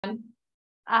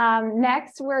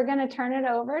Next, we're going to turn it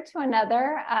over to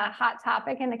another hot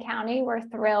topic in the county. We're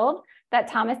thrilled that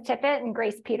Thomas Tippett and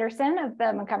Grace Peterson of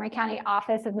the Montgomery County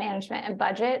Office of Management and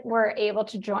Budget were able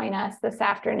to join us this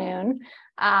afternoon.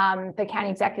 The county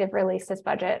executive released his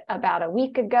budget about a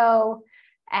week ago,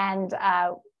 and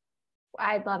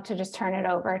I'd love to just turn it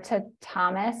over to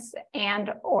Thomas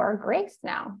and or Grace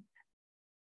now.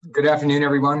 Good afternoon,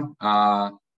 everyone.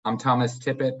 I'm Thomas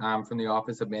Tippett. I'm from the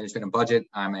Office of Management and Budget.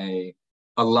 I'm a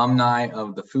alumni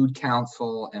of the Food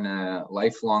Council and a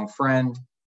lifelong friend.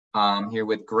 Here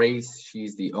with Grace.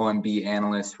 She's the OMB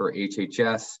analyst for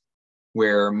HHS,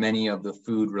 where many of the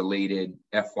food-related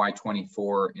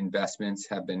FY24 investments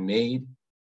have been made.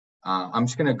 I'm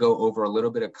just going to go over a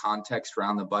little bit of context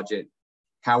around the budget,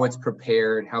 how it's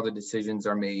prepared, how the decisions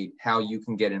are made, how you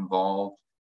can get involved,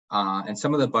 and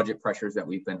some of the budget pressures that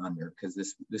we've been under, because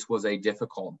this was a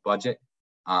difficult budget.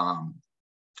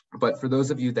 But for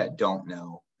those of you that don't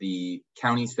know, the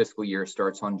county's fiscal year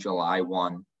starts on July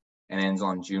 1 and ends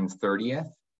on June 30th.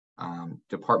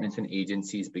 Departments and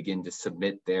agencies begin to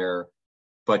submit their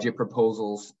budget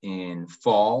proposals in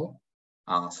fall,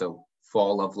 so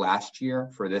fall of last year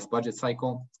for this budget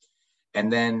cycle.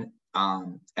 And then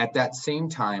at that same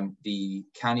time, the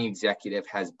county executive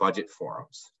has budget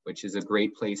forums, which is a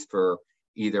great place for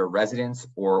either residents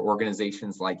or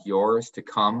organizations like yours to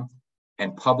come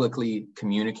and publicly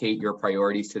communicate your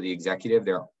priorities to the executive.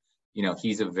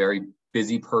 He's a very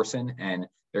busy person, and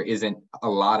there isn't a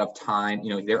lot of time.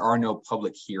 There are no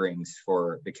public hearings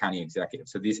for the county executive.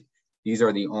 So these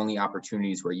are the only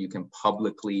opportunities where you can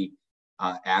publicly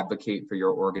advocate for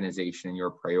your organization and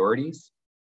your priorities.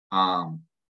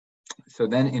 So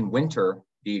then in winter,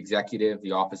 the executive,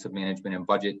 the Office of Management and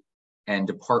Budget, and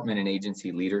department and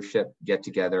agency leadership get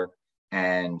together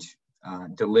and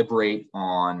deliberate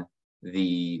on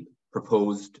the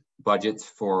proposed budgets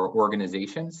for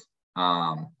organizations.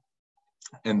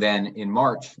 And then in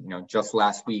March, just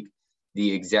last week,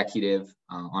 the executive,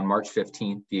 on March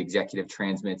 15th, the executive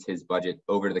transmits his budget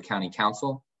over to the county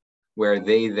council, where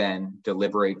they then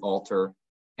deliberate, alter,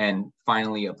 and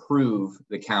finally approve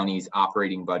the county's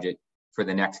operating budget for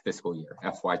the next fiscal year,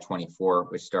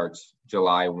 FY24, which starts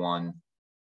July 1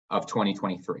 of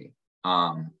 2023.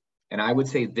 And I would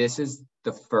say this is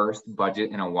the first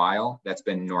budget in a while that's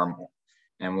been normal.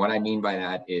 And what I mean by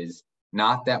that is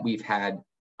not that we've had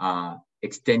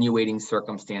extenuating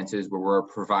circumstances where we're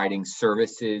providing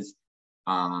services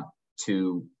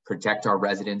to protect our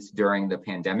residents during the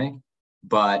pandemic,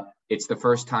 but it's the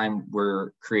first time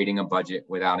we're creating a budget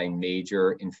without a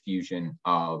major infusion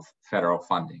of federal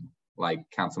funding, like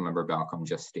Councilmember Balcom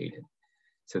just stated.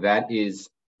 So that is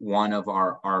one of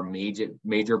our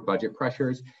major budget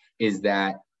pressures, is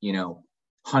that,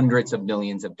 hundreds of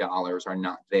millions of dollars are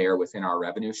not there within our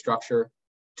revenue structure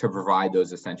to provide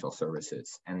those essential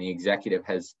services. And the executive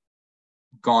has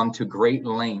gone to great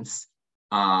lengths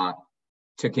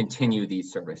to continue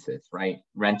these services, right?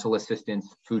 Rental assistance,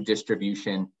 food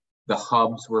distribution, the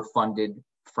hubs were funded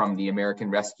from the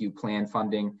American Rescue Plan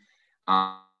funding,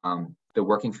 the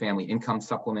Working Family Income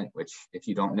Supplement, which, if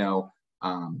you don't know,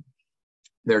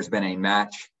 there's been a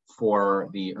match for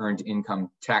the Earned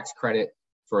Income Tax Credit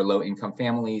for low-income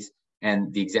families,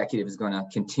 and the executive is going to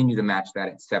continue to match that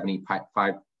at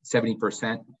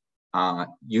 70%,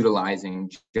 utilizing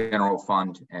general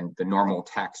fund and the normal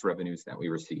tax revenues that we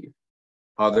receive.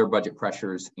 Other budget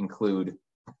pressures include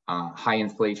high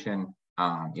inflation.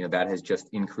 That has just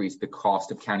increased the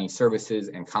cost of county services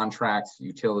and contracts,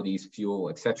 utilities, fuel,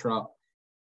 etc.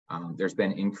 There's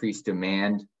been increased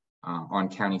demand on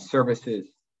county services,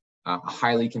 a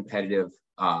highly competitive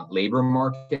labor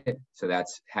market. So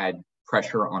that's had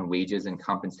pressure on wages and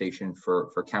compensation for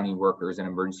county workers and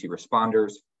emergency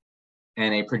responders,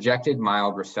 and a projected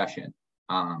mild recession.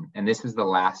 And this is the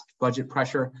last budget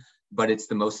pressure, but it's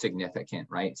the most significant,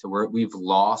 right? So we've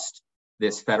lost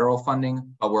this federal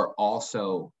funding, but we're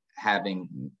also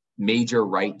having major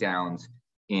write-downs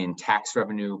in tax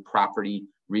revenue, property,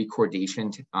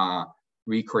 recordation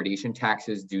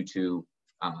taxes due to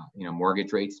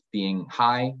mortgage rates being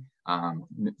high.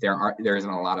 There isn't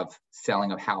a lot of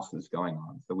selling of houses going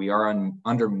on. So we are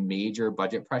under major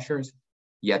budget pressures,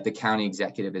 yet the county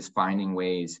executive is finding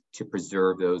ways to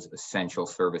preserve those essential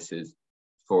services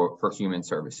for human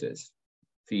services,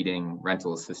 feeding,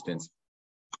 rental assistance,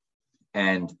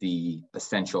 and the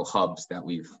essential hubs that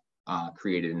we've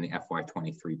created in the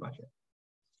FY23 budget.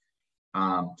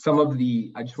 I just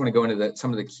want to go into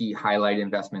some of the key highlight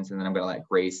investments, and then I'm going to let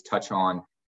Grace touch on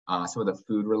some of the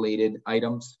food related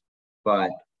items.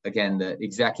 But again, the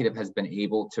executive has been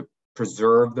able to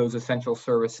preserve those essential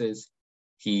services,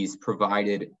 He's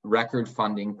provided record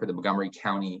funding for the Montgomery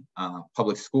County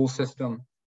public school system.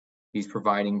 He's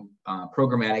providing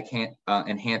programmatic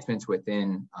enhancements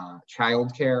within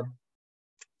childcare.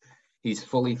 He's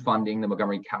fully funding the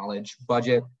Montgomery College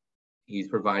budget. He's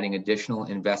providing additional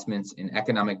investments in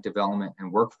economic development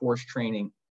and workforce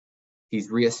training.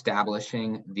 He's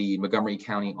reestablishing the Montgomery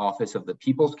County Office of the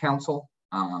People's Council,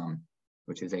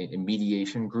 which is a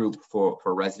mediation group for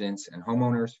residents and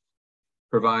homeowners.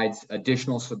 Provides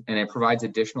additional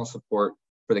support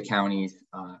for the county's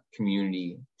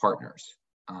community partners.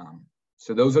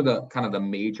 So those are the kind of the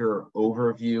major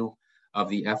overview of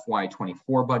the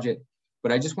FY24 budget.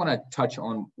 But I just want to touch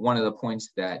on one of the points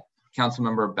that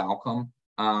Councilmember Balcom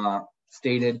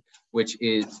stated, which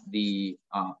is the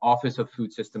Office of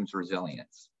Food Systems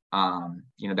Resilience.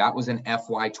 That was an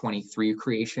FY23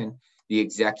 creation. The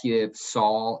executive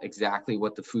saw exactly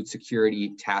what the Food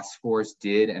Security Task Force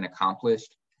did and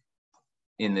accomplished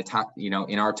in the time,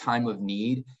 in our time of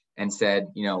need, and said,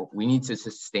 we need to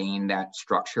sustain that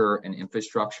structure and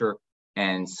infrastructure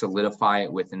and solidify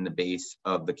it within the base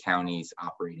of the county's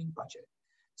operating budget.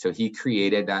 So he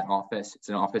created that office. It's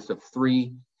an office of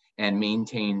 3 and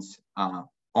maintains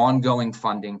ongoing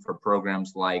funding for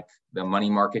programs like the money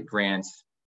market grants,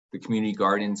 the community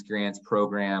gardens grants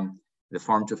program, the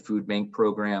Farm to Food Bank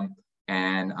program,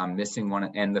 and I'm missing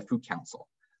one, and the Food Council.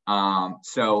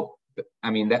 So,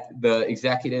 that the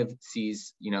executive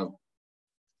sees,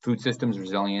 food systems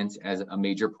resilience as a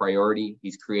major priority.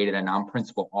 He's created a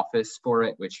non-principal office for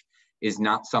it, which is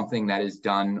not something that is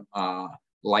done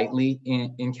lightly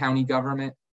in county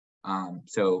government.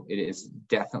 So it has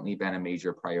definitely been a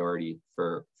major priority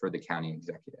for the county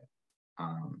executive.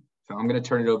 So I'm going to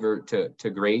turn it over to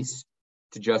Grace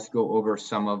to just go over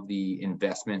some of the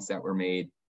investments that were made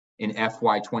in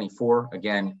FY24.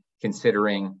 Again,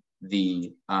 considering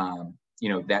the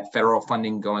that federal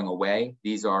funding going away,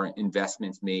 these are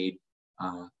investments made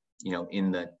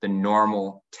in the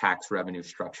normal tax revenue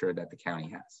structure that the county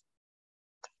has.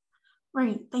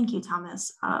 Right, thank you,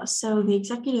 Thomas. So the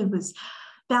executive was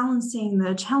balancing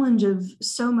the challenge of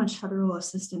so much federal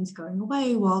assistance going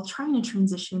away while trying to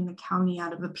transition the county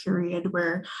out of a period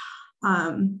where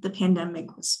the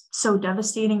pandemic was so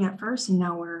devastating at first, and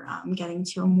now we're getting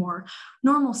to a more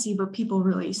normalcy, but people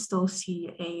really still see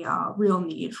a real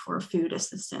need for food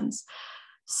assistance.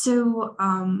 So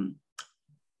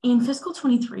in fiscal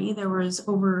 23, there was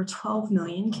over 12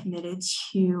 million committed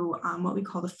to what we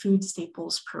call the Food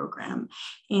Staples Program.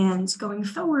 And going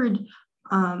forward,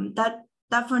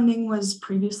 that funding was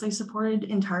previously supported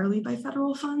entirely by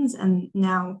federal funds, and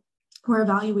now we're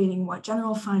evaluating what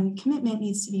general fund commitment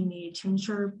needs to be made to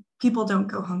ensure people don't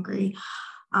go hungry.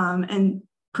 And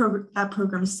that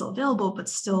program is still available, but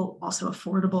still also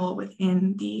affordable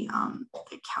within the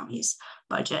county's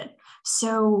budget.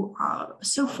 So,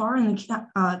 so far in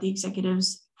the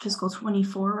executive's fiscal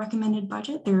 24 recommended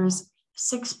budget, there's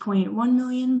 6.1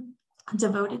 million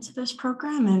devoted to this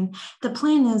program. And the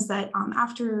plan is that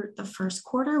after the first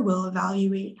quarter, we'll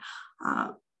evaluate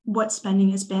what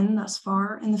spending has been thus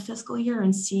far in the fiscal year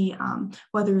and see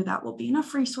whether that will be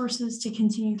enough resources to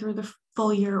continue through the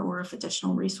full year or if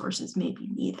additional resources may be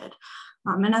needed.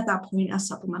 And at that point, a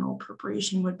supplemental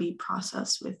appropriation would be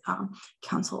processed with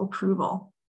council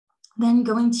approval. Then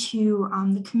going to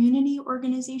the community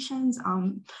organizations,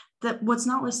 that what's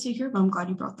not listed here, but I'm glad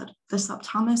you brought this up,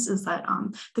 Thomas, is that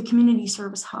the community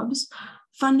service hubs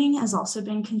funding has also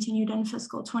been continued in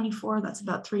fiscal 24. That's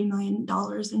about $3 million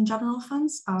in general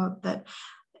funds that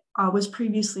was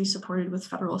previously supported with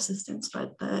federal assistance,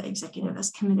 but the executive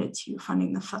has committed to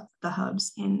funding the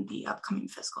hubs in the upcoming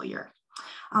fiscal year.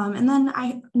 And then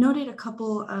I noted a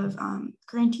couple of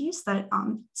grantees that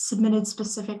submitted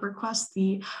specific requests.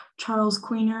 The Charles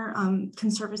Queener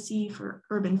Conservancy for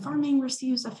Urban Farming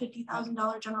receives a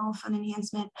 $50,000 general fund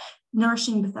enhancement.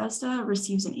 Nourishing Bethesda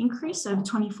receives an increase of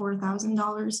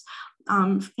 $24,000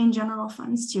 in general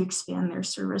funds to expand their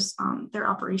service, their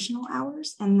operational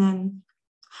hours. And then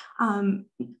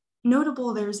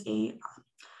notable, there's a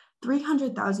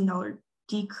 $300,000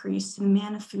 decrease in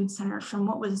Manna Food Center from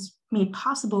what was made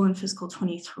possible in fiscal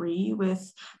 23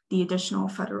 with the additional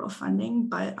federal funding,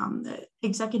 but the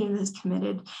executive has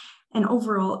committed an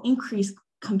overall increase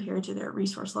compared to their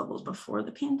resource levels before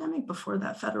the pandemic, before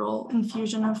that federal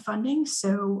infusion of funding.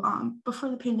 So before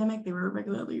the pandemic, they were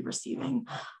regularly receiving,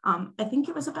 I think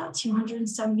it was about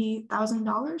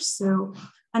 $270,000. So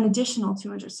An additional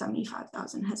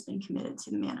 $275,000 has been committed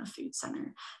to the Manna Food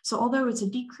Center. So although it's a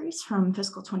decrease from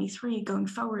fiscal 23, going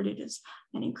forward, it is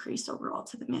an increase overall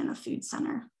to the Manna Food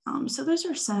Center. So those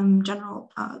are some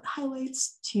general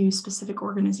highlights to specific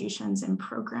organizations and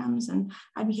programs, and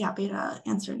I'd be happy to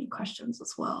answer any questions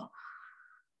as well.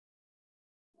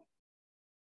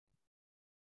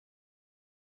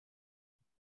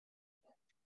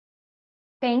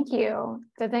 Thank you.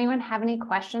 Does anyone have any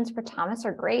questions for Thomas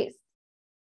or Grace?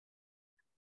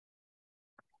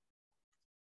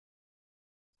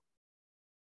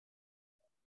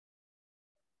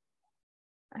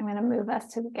 I'm going to move us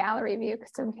to the gallery view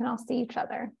so we can all see each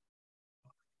other.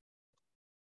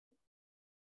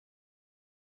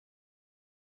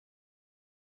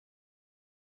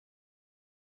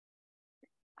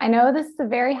 I know this is a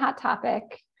very hot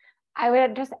topic. I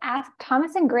would just ask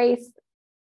Thomas and Grace,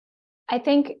 I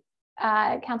think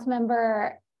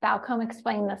Councilmember Balcombe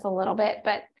explained this a little bit,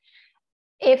 but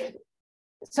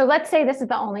so let's say this is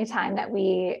the only time that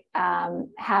we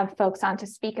have folks on to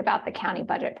speak about the county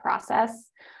budget process.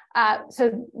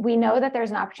 So we know that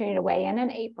there's an opportunity to weigh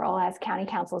in April as county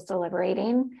council is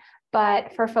deliberating,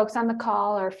 but for folks on the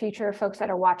call or future folks that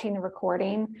are watching the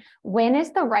recording, when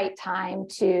is the right time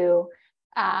to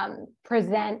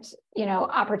present,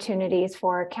 opportunities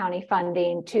for county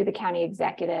funding to the county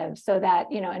executive so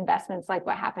that, investments like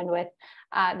what happened with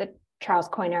the Charles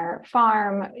Coiner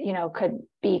Farm, could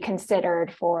be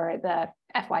considered for the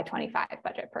FY25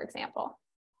 budget, for example?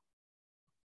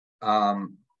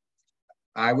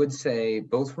 I would say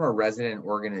both from a resident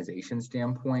organization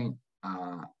standpoint,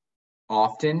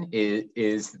 often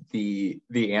is the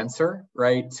answer,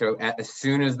 right? So as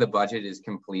soon as the budget is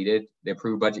completed, the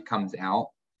approved budget comes out.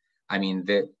 I mean,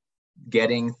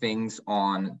 getting things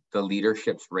on the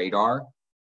leadership's radar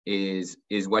is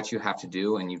what you have to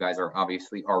do, and you guys are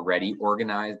obviously already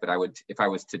organized. But if I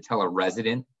was to tell a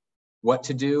resident what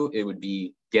to do, it would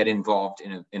be get involved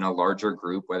in a larger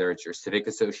group, whether it's your civic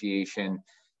association,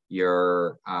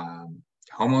 your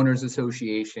homeowners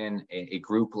association, a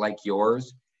group like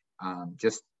yours.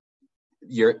 Just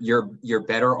you're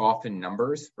better off in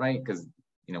numbers, right? Because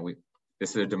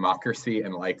this is a democracy,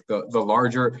 and like the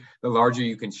larger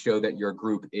you can show that your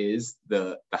group is,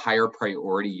 the higher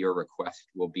priority your request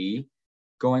will be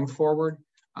going forward.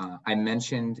 I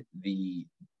mentioned the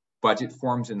budget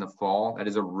forms in the fall. That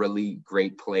is a really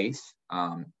great place.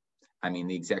 I mean,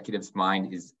 the executive's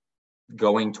mind is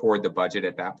going toward the budget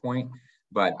at that point,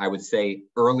 but I would say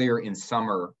earlier in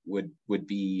summer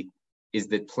is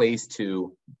the place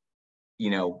to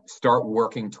start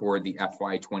working toward the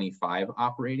FY25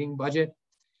 operating budget,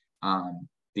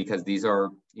 because these are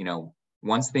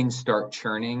once things start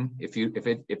churning, if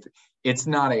it's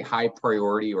not a high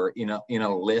priority or in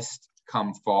a list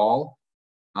come fall,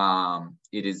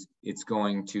 it's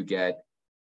going to get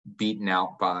beaten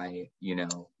out by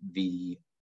the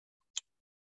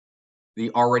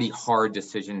already hard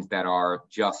decisions that are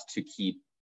just to keep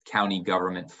county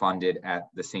government funded at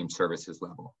the same services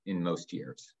level in most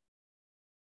years.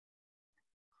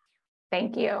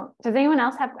 Thank you. Does anyone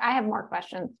else I have more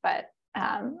questions, but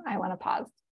I want to pause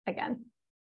again.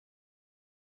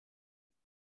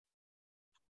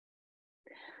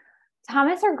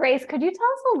 Thomas or Grace, could you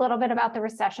tell us a little bit about the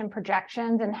recession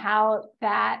projections and how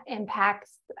that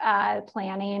impacts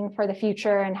planning for the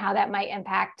future, and how that might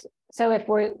impact? So if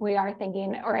we are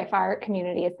thinking, or if our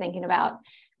community is thinking about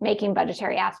making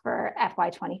budgetary asks for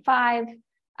FY25,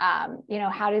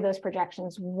 how do those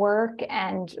projections work,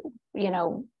 and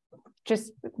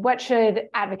just what should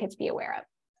advocates be aware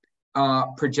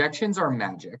of? Projections are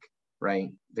magic, right?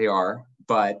 They are,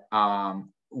 but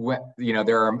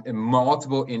there are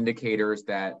multiple indicators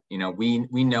that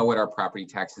we know what our property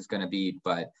tax is going to be,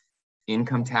 but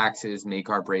income taxes make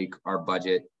or break our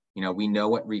budget. We know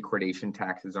what recordation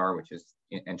taxes are,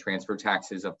 and transfer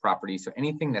taxes of property. So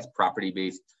anything that's property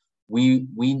based, we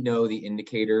know the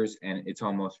indicators, and it's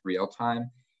almost real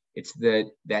time. It's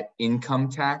that income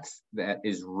tax that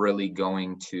is really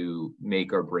going to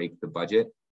make or break the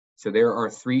budget. So there are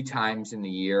 3 times in the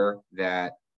year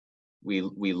that we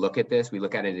look at this. We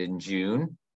look at it in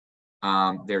June.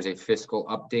 There's a fiscal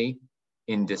update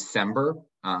in December.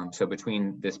 So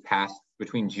between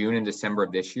June and December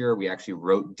of this year, we actually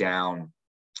wrote down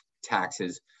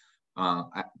taxes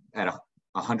at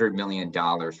 $100 million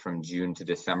from June to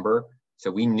December. So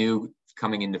we knew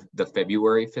coming into the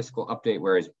February fiscal update,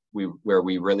 where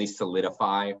we really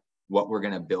solidify what we're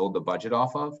going to build the budget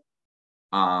off of,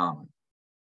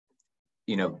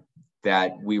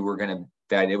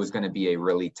 that it was going to be a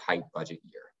really tight budget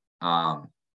year.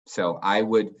 So I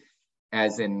would,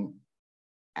 as an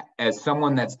as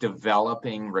someone that's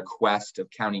developing request of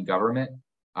county government,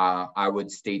 I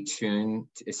would stay tuned,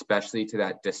 especially to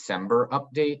that December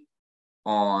update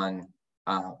on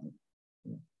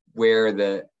where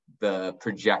the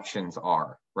projections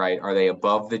are, right? Are they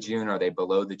above the June? Are they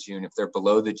below the June? If they're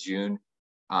below the June,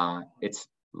 it's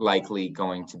likely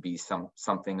going to be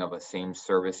something of a same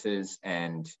services,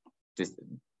 and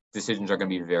decisions are going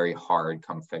to be very hard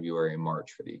come February and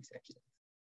March for the executive.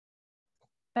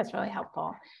 That's really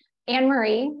helpful. Anne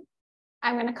Marie,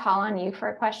 I'm going to call on you for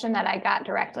a question that I got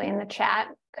directly in the chat.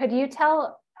 Could you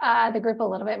tell the group a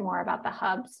little bit more about the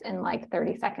hubs in like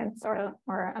 30 seconds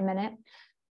or a minute?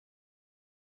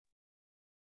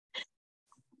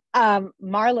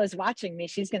 Marla's watching me.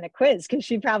 She's going to quiz because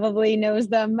she probably knows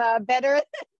them better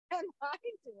than I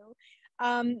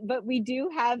do. But we do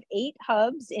have 8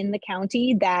 hubs in the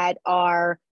county that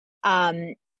are,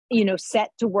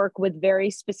 set to work with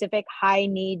very specific high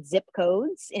need zip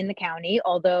codes in the county,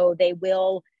 although they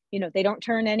will, they don't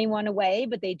turn anyone away,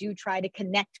 but they do try to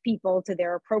connect people to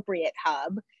their appropriate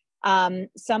hub.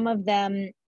 Some of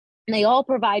them, they all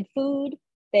provide food.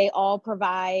 They all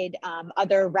provide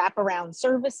other wraparound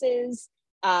services.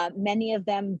 Many of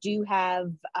them do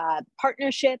have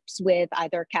partnerships with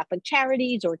either Catholic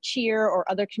Charities or Cheer or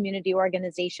other community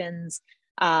organizations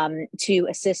to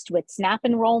assist with SNAP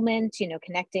enrollment,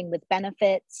 connecting with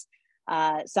benefits.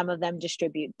 Some of them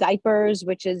distribute diapers,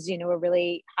 which is, a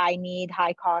really high need,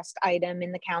 high cost item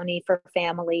in the county for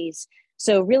families.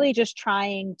 So really just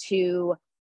trying to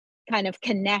kind of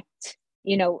connect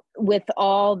with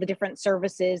all the different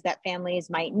services that families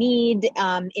might need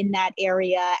in that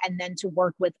area, and then to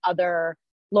work with other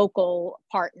local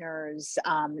partners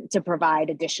to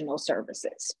provide additional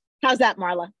services. How's that,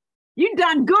 Marla? You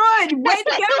done good. Way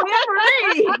to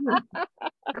go,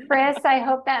 Anne-Marie. Chris, I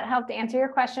hope that helped answer your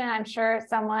question. I'm sure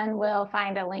someone will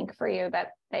find a link for you that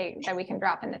we can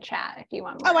drop in the chat if you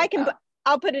want more. Oh,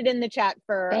 I'll put it in the chat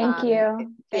for. Thank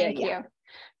you. Thank you.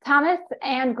 Thomas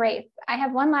and Grace, I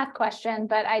have one last question,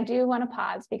 but I do want to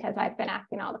pause because I've been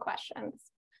asking all the questions.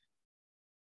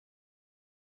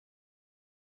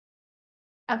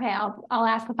 Okay, I'll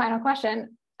ask the final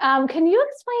question. Can you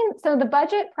explain, so the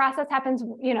budget process happens,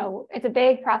 it's a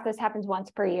big process, happens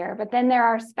once per year, but then there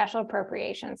are special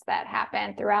appropriations that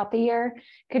happen throughout the year.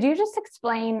 Could you just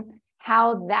explain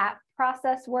how that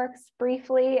process works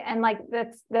briefly, and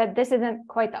that this isn't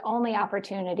quite the only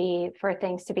opportunity for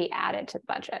things to be added to the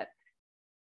budget?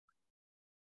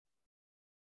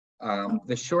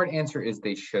 The short answer is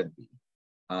they should be.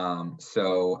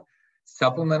 So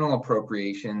supplemental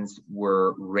appropriations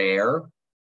were rare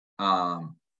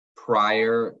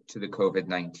prior to the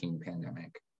COVID-19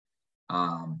 pandemic.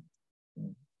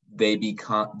 They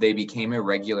became a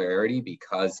regularity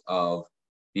because of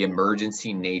the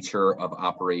emergency nature of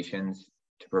operations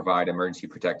to provide emergency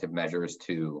protective measures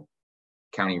to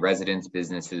county residents,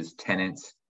 businesses,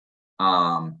 tenants,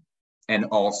 and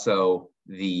also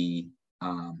the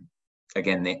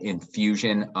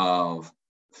infusion of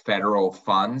federal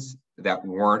funds that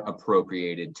weren't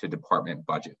appropriated to department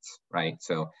budgets, right?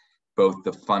 So both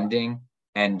the funding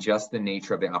and just the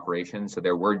nature of the operation. So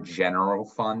there were general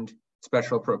fund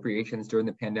special appropriations during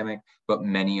the pandemic, but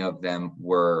many of them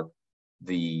were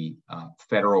the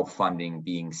federal funding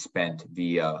being spent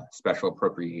via special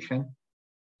appropriation.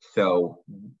 So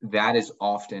that is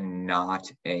often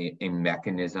not a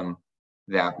mechanism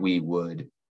that we would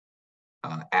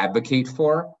advocate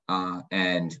for,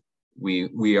 and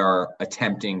we are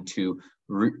attempting to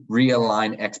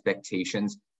realign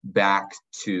expectations back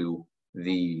to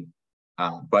the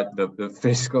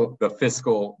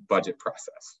fiscal budget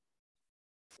process.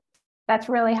 That's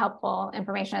really helpful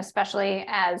information, especially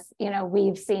as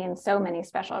we've seen so many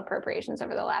special appropriations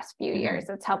over the last few years.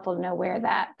 It's helpful to know where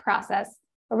that process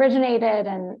originated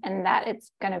and that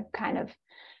it's going to kind of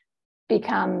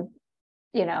become,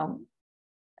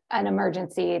 an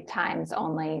emergency times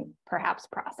only perhaps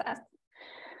process.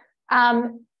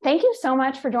 Thank you so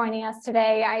much for joining us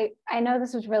today. I know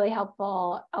this was really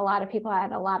helpful. A lot of people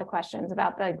had a lot of questions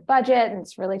about the budget, and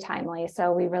it's really timely.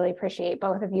 So we really appreciate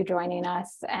both of you joining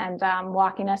us and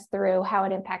walking us through how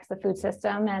it impacts the food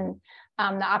system and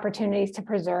the opportunities to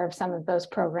preserve some of those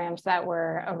programs that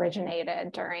were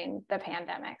originated during the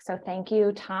pandemic. So thank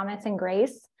you, Thomas and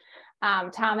Grace.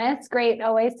 Thomas, great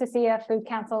always to see a Food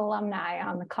Council alumni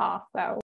on the call. So